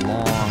 This is a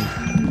long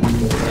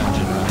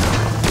dungeon run.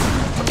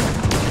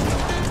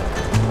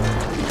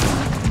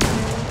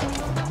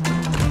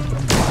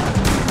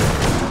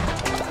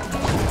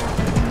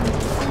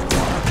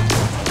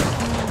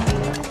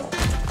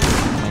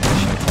 Maybe I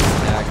should have put the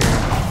dagger.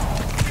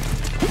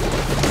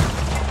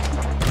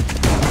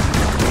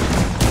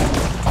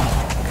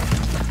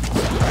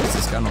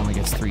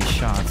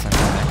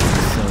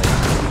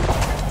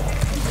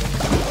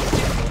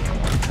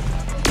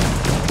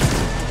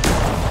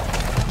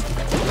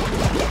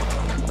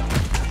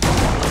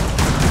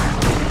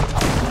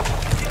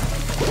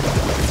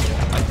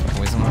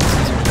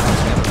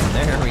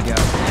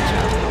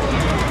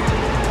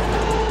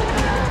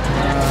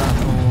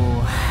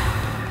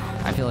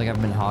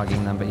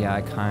 POGing them, but yeah,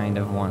 I kind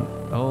of want...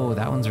 Oh,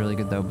 that one's really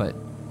good though, but...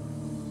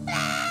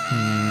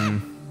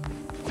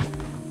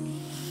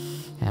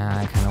 Yeah,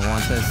 I kind of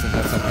want this, if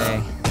that's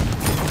okay.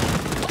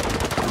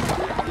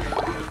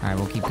 Alright,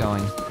 we'll keep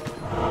going.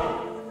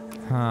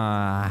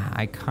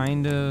 I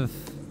kind of...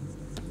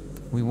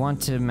 We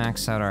want to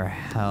max out our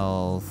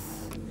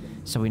health.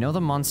 So we know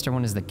the monster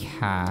one is the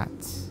cat.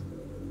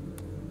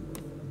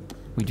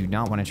 We do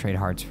not want to trade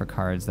hearts for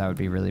cards. That would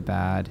be really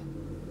bad.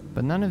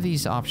 But none of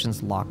these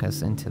options lock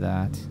us into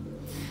that.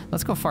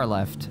 Let's go far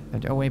left.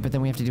 Oh wait, but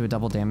then we have to do a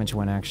double damage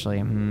one actually.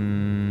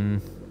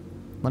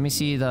 Let me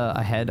see the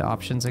ahead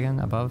options again,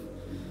 above.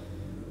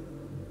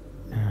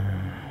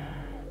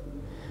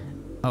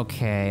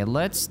 Okay,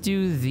 let's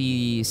do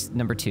the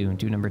number 2.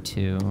 Do number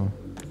 2.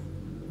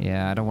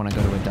 Yeah, I don't want to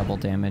go to a double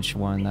damage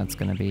one. That's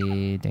going to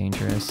be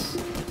dangerous.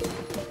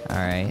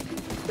 Alright.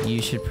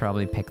 You should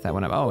probably pick that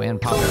one up. Oh,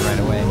 and pop it right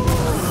away.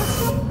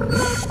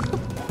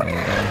 There you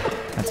go.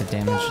 That's a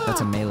damage.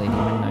 That's a melee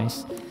demon.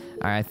 Nice.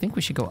 Alright, I think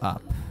we should go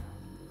up.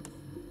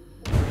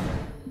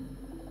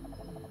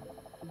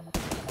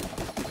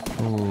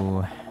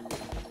 Ooh.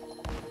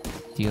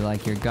 Do you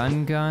like your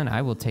gun?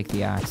 I will take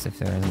the axe if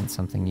there isn't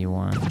something you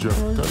want. Oh, you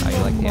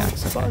like the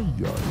axe? Okay.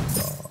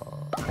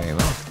 Very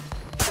well.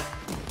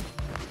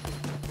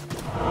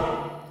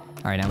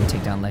 Alright, now we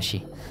take down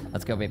Leshy.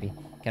 Let's go, baby.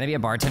 Can I be a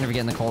bartender if we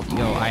get in the cult?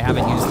 Yo, I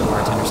haven't used the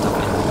bartender stuff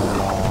in like a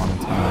long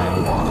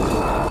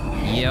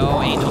time.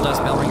 Yo, Angel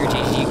Dust, Bellringer,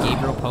 JGG,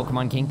 Gabriel,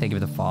 Pokemon King, thank you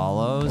for the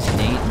follows.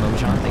 Nate,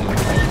 Mojon, thank you for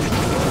the follows.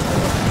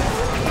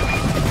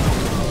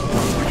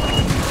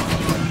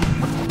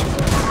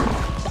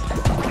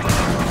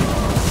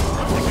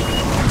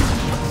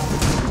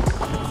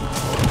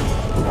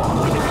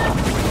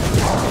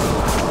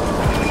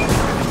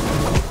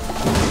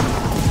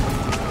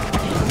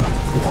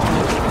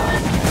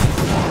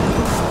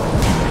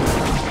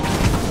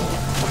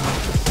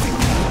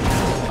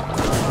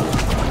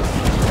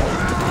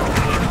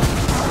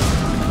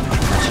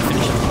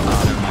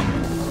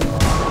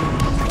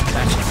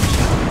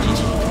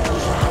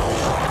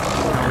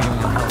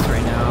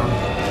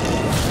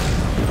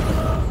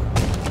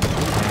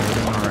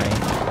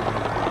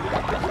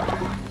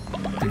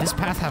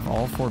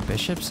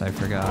 Bishops? I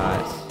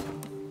forgot.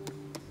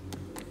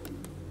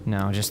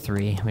 No, just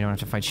 3. We don't have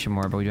to fight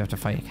Shimura, but we do have to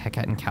fight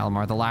Heket and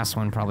Kalimar. The last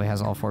one probably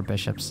has all 4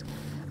 bishops.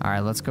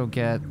 Alright, let's go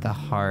get the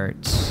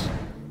heart.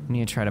 We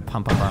need to try to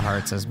pump up our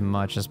hearts as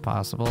much as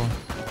possible. You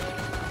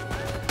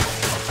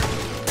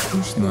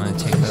want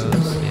to take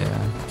those? Yeah.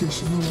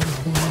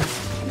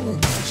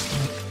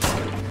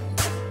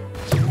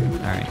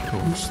 Alright,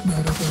 cool.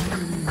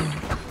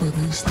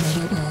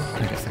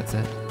 I guess that's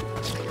it.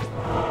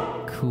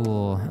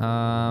 Cool.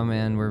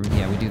 And we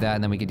do that,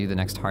 and then we could do the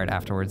next heart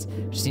afterwards.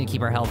 Just need to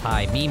keep our health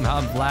high. Meme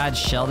Hub, Vlad,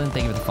 Sheldon,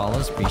 thank you for the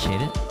follows.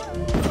 Appreciate it.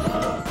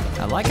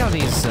 I like how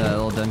these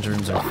little dungeon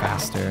rooms are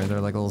faster. They're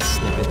like little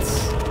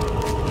snippets.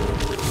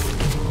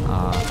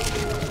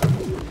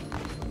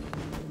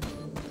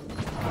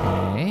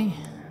 Okay.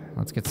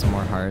 Let's get some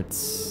more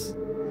hearts.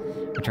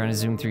 We're trying to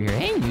zoom through here.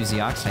 Hey,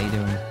 Uziox, how you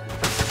doing?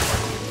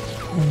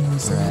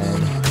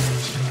 Red.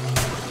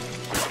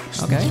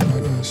 Okay,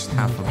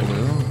 half a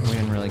blue. We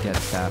didn't really get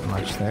that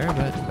much there, but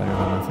better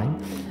than nothing.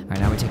 Alright,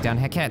 now we take down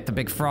Heket, the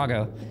big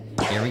froggo.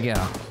 Here we go.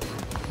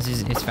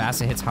 It's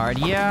fast, it hits hard.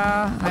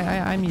 Yeah,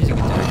 I'm using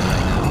a dagger right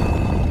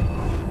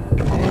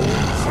now.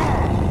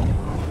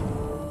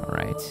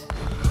 Alright.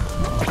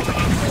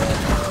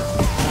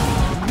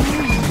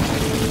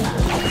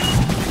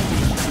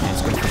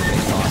 Let's go for the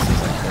big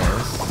bosses like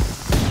this.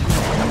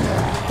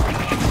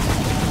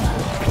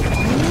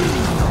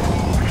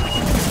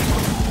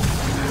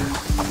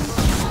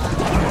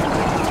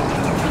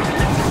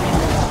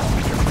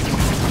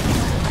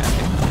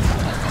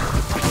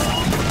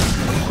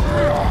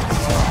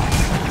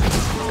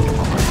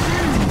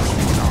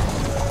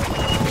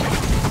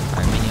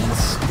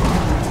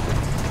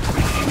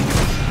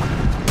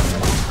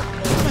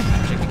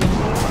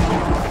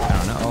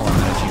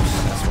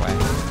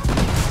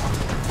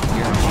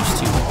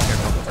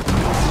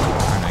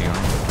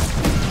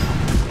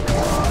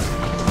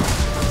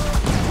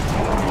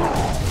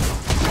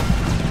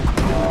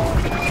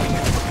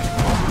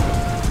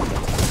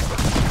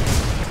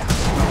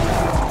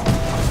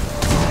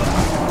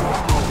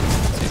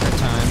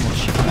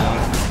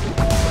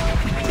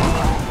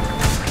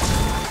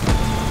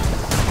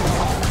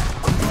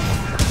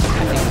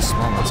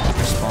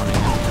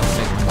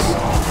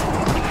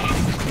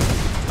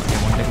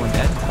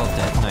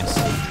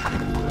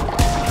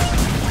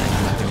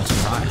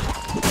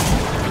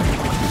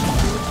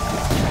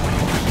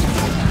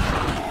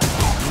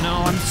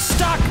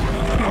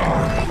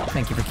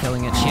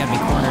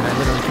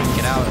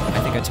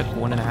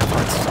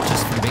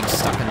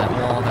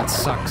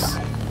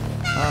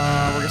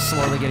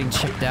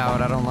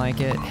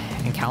 It.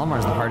 And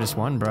Kalimar's the hardest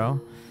one, bro.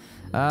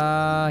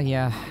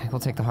 Yeah, we'll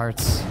take the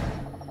hearts.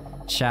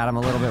 Chat, I'm a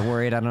little bit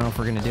worried. I don't know if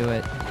we're gonna do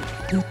it.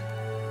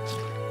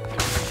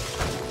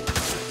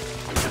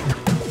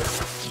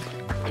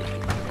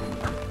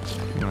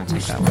 You wanna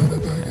take that one?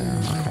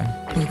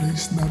 Yeah, okay.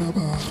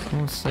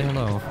 Well, say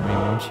hello for me,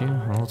 won't you?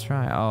 We'll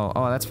try.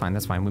 Oh, that's fine,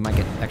 that's fine. We might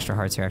get extra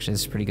hearts here, actually.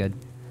 This is pretty good.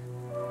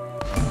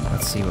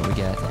 Let's see what we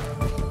get.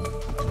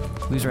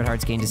 Lose red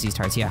hearts, gain diseased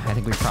hearts. Yeah, I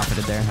think we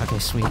profited there. Okay,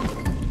 sweet.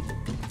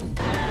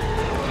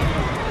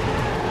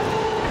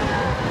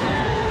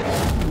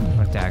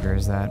 What dagger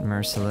is that?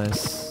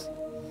 Merciless.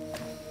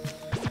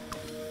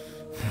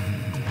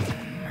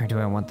 Or do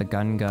I want the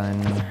gun? I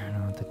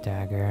don't want the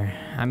dagger.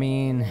 I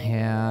mean,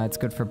 yeah, it's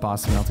good for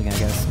boss melting, I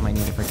guess. Might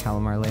need it for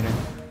Calamar later.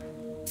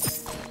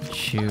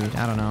 Shoot,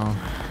 I don't know.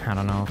 I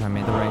don't know if I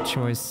made the right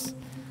choice.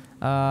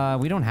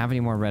 We don't have any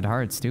more red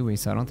hearts, do we?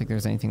 So I don't think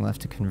there's anything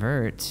left to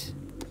convert.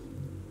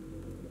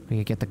 We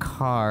could get the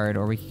card,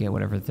 or we could get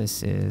whatever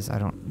this is. I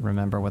don't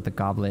remember what the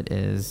goblet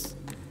is.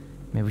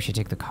 Maybe we should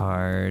take the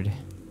card.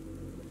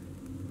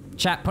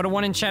 Chat, put a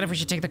 1 in chat if we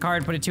should take the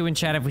card, put a 2 in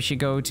chat if we should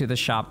go to the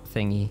shop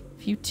thingy.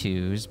 A few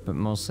 2s, but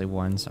mostly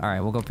 1s.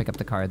 Alright, we'll go pick up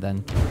the card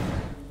then.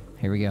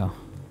 Here we go.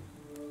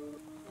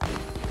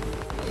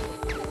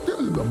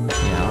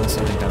 Yeah,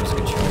 honestly, I think that was a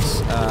good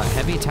choice.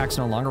 Heavy attacks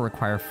no longer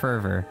require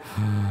fervor.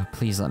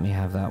 Please let me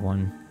have that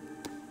one.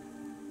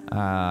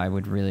 I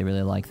would really,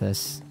 really like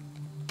this.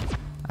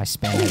 I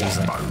spam heavies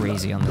like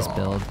crazy on this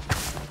build.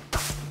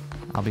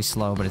 I'll be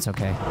slow, but it's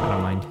okay. I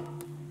don't mind.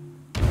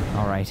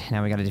 Alright,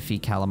 now we gotta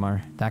defeat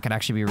Calamar. That could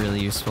actually be really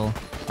useful.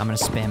 I'm gonna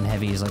spam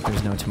heavies like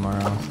there's no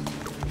tomorrow.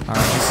 Alright,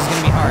 this is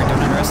gonna be hard. Don't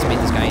underestimate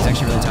this guy. He's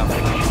actually really tough.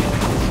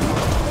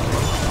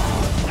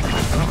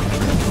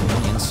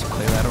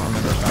 Clearly, I don't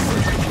remember if that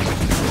worked.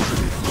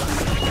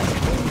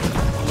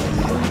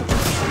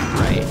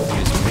 Right,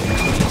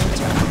 use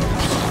attack.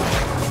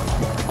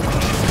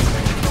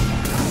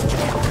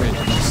 Good,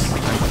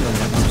 I'm feeling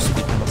that boost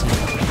speed penalty.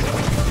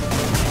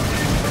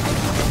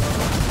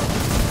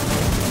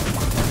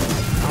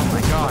 Oh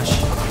my gosh.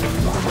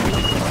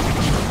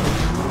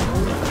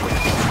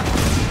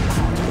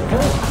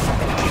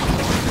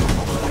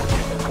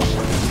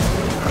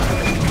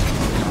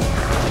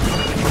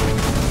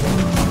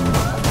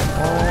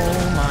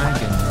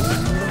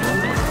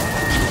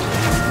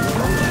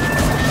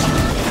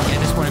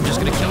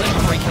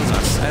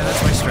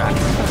 That's my strat.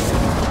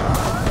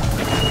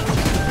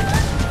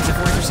 It's at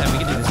 40%, we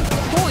can do this.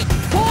 Holy!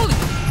 Holy!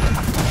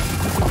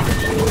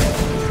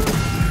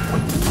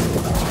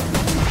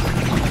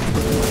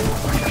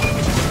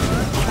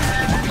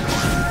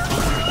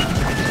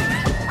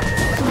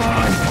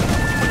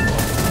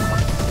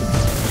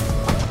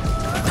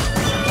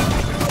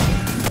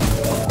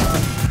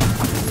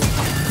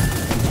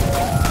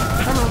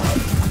 Come on!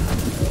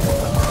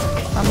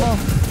 I'm low.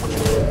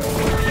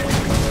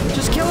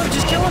 Just kill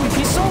him,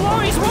 he's so low,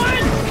 he's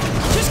won!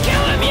 Just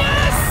kill him,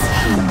 yes!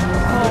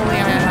 Holy, I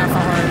had half a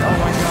heart, oh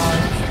my god.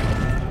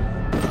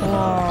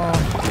 Whoa.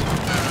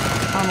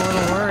 I'm a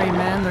little worried,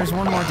 man. There's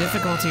one more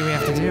difficulty we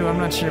have to do. I'm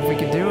not sure if we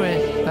could do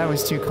it. That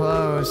was too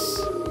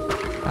close.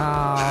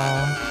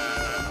 Oh.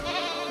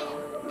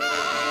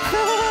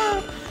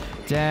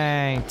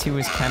 Dang, 2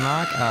 is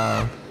Kenlock?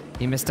 Oh.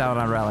 He missed out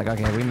on Relic.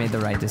 Okay, we made the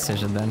right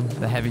decision then.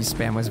 The heavy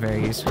spam was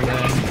very useful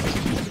there.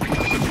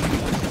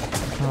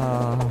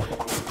 Oh.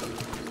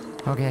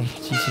 Okay,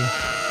 GG.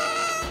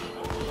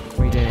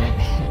 We did it.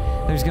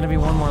 There's gonna be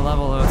one more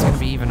level though, it's gonna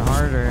be even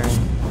harder.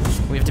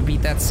 We have to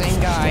beat that same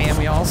guy, and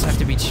we also have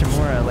to beat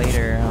Shimura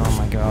later. Oh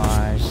my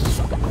gosh.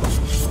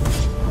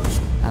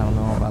 I don't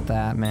know about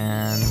that,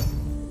 man.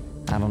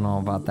 I don't know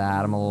about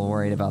that. I'm a little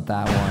worried about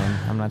that one.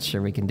 I'm not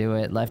sure we can do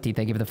it. Lefty,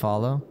 thank you for the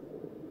follow.